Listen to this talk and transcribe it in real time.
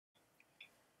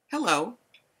Hello,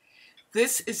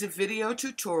 this is a video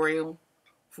tutorial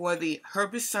for the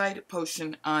Herbicide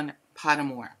Potion on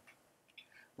Pottermore.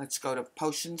 Let's go to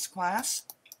Potions class.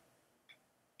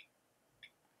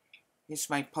 Here's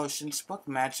my potions book,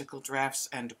 Magical Drafts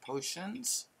and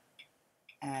Potions.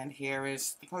 And here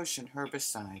is the potion,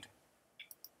 Herbicide.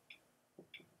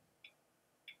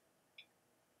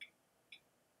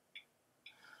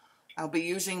 I'll be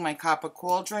using my copper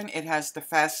cauldron. It has the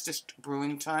fastest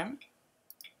brewing time.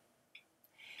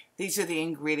 These are the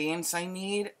ingredients I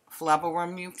need: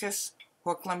 flabberworm mucus,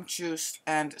 hook juice,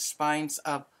 and spines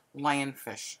of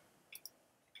lionfish.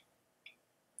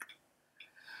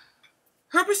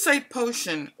 Herbicide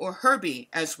Potion, or Herbie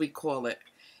as we call it,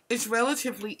 is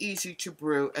relatively easy to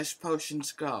brew as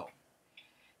potions go.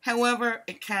 However,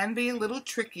 it can be a little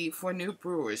tricky for new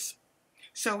brewers,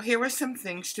 so here are some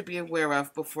things to be aware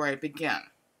of before I begin.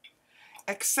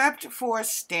 Except for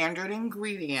standard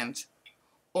ingredient,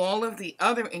 all of the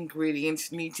other ingredients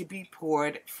need to be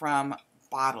poured from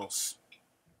bottles.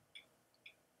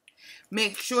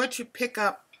 Make sure to pick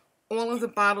up all of the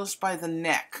bottles by the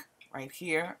neck, right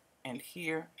here and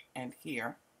here and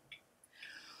here,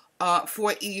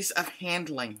 for ease of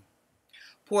handling.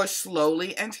 Pour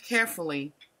slowly and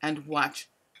carefully and watch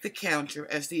the counter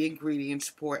as the ingredients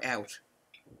pour out.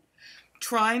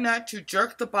 Try not to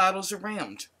jerk the bottles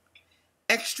around.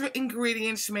 Extra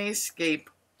ingredients may escape,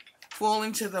 fall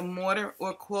into the mortar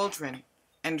or cauldron,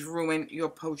 and ruin your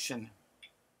potion.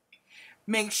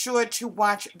 Make sure to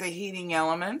watch the heating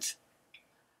element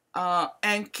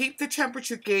and keep the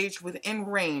temperature gauge within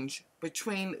range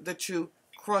between the two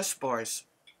crossbars.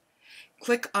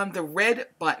 Click on the red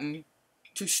button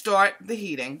to start the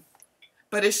heating,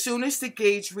 but as soon as the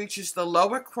gauge reaches the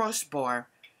lower crossbar,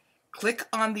 click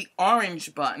on the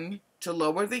orange button to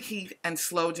lower the heat and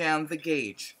slow down the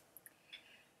gauge.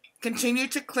 Continue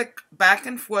to click back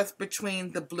and forth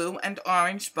between the blue and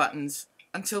orange buttons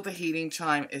until the heating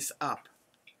time is up.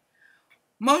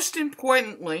 Most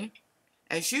importantly,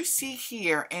 as you see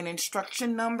here in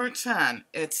instruction number 10,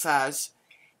 it says,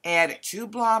 add 2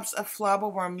 blobs of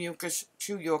flabberworm mucus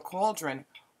to your cauldron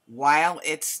while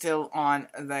it's still on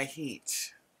the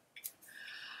heat.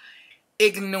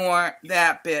 Ignore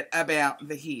that bit about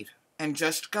the heat and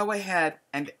just go ahead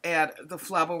and add the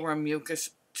flabberworm mucus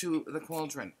to the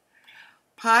cauldron.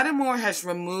 Pottermore has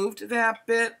removed that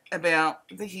bit about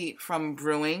the heat from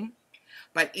brewing,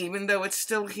 but even though it's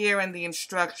still here in the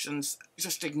instructions,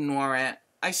 just ignore it.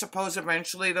 I suppose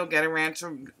eventually they'll get around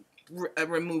to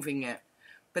removing it.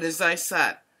 But as I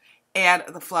said, add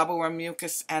the flabberworm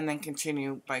mucus and then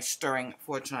continue by stirring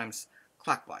 4 times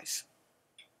clockwise.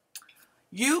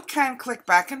 You can click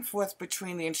back and forth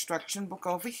between the instruction book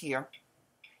over here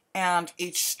and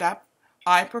each step.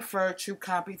 I prefer to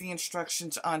copy the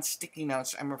instructions on sticky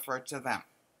notes and refer to them.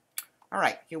 All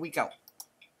right, here we go.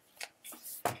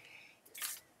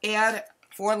 Add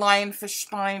 4 lionfish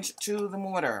spines to the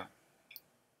mortar.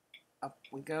 Up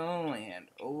we go and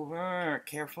over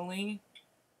carefully.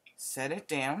 Set it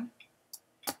down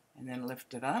and then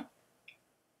lift it up.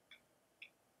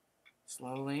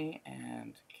 Slowly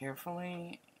and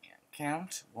carefully.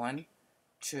 Count 1,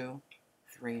 2,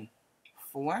 3,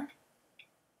 4.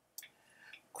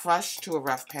 Crush to a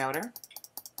rough powder.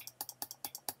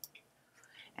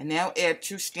 And now add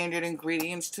 2 standard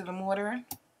ingredients to the mortar.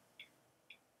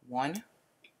 1,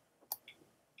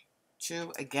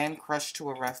 2, again crush to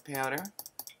a rough powder.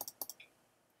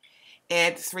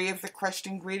 Add 3 of the crushed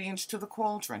ingredients to the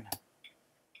cauldron.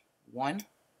 1,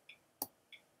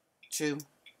 2,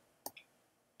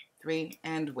 3,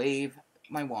 and wave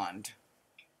my wand.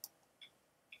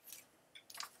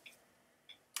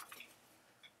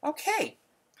 Okay.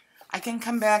 I can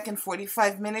come back in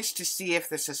 45 minutes to see if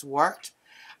this has worked.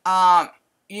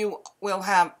 You will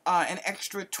have an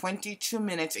extra 22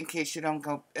 minutes in case you don't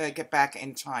get back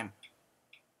in time.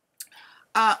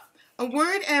 A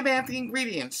word about the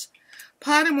ingredients.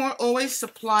 Pottermore always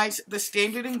supplies the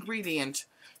standard ingredient,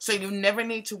 so you never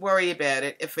need to worry about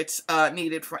it if it's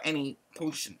needed for any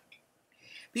potion.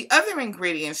 The other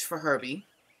ingredients for Herbie,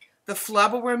 the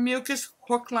flabberworm mucus,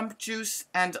 hook juice,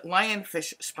 and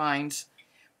lionfish spines,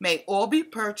 may all be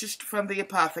purchased from the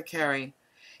apothecary,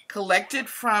 collected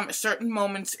from certain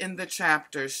moments in the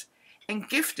chapters, and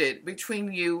gifted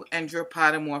between you and your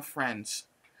Pottermore friends.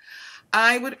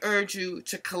 I would urge you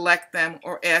to collect them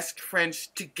or ask friends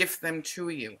to gift them to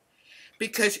you,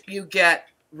 because you get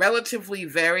relatively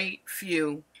very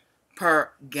few per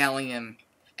galleon,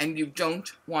 and you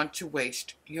don't want to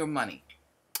waste your money.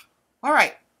 All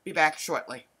right, be back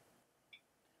shortly.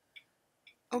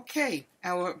 Okay,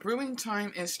 our brewing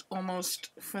time is almost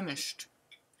finished.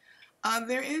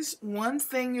 There is one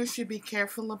thing you should be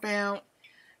careful about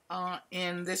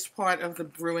in this part of the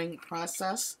brewing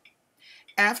process.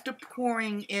 After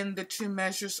pouring in the 2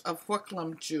 measures of hook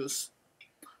lump juice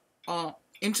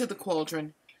into the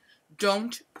cauldron,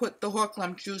 don't put the hook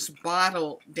lump juice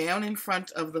bottle down in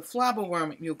front of the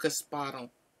flabberworm mucus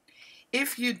bottle.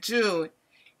 If you do,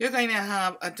 you're going to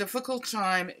have a difficult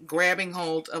time grabbing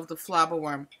hold of the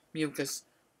flabberworm mucus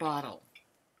bottle.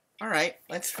 All right,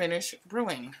 let's finish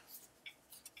brewing.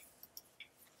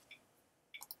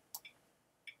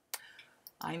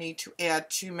 I need to add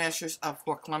 2 measures of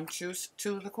hook lump juice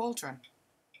to the cauldron.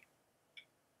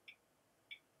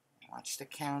 Watch the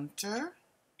counter.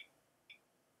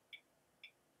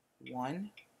 1,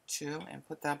 2, and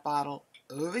put that bottle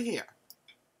over here.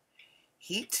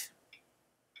 Heat.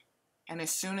 And as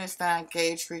soon as that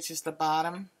gauge reaches the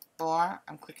bottom bar,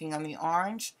 I'm clicking on the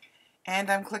orange,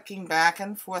 and I'm clicking back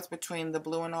and forth between the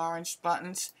blue and orange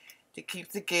buttons to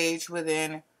keep the gauge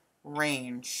within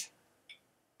range.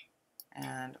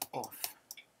 And off.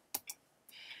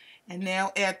 And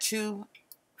now add 2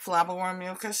 flabberworm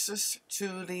mucuses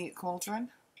to the cauldron.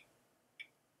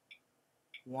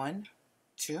 1,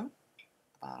 2,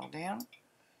 bottle down.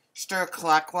 Stir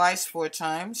clockwise 4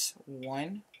 times.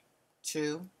 1,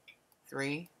 2,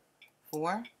 3,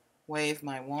 4. Wave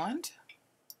my wand.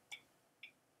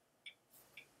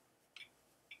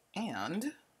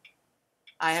 And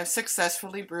I have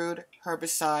successfully brewed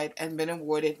herbicide and been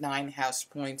awarded 9 house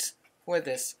points for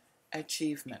this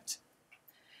achievement.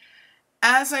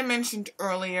 As I mentioned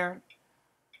earlier,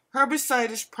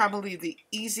 herbicide is probably the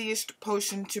easiest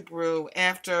potion to brew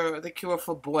after the Cure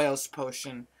for Boils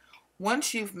potion,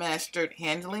 once you've mastered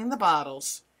handling the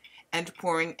bottles and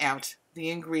pouring out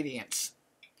the ingredients.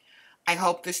 I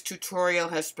hope this tutorial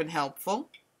has been helpful.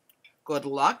 Good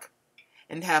luck,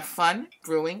 and have fun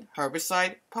brewing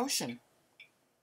Herbicide Potion.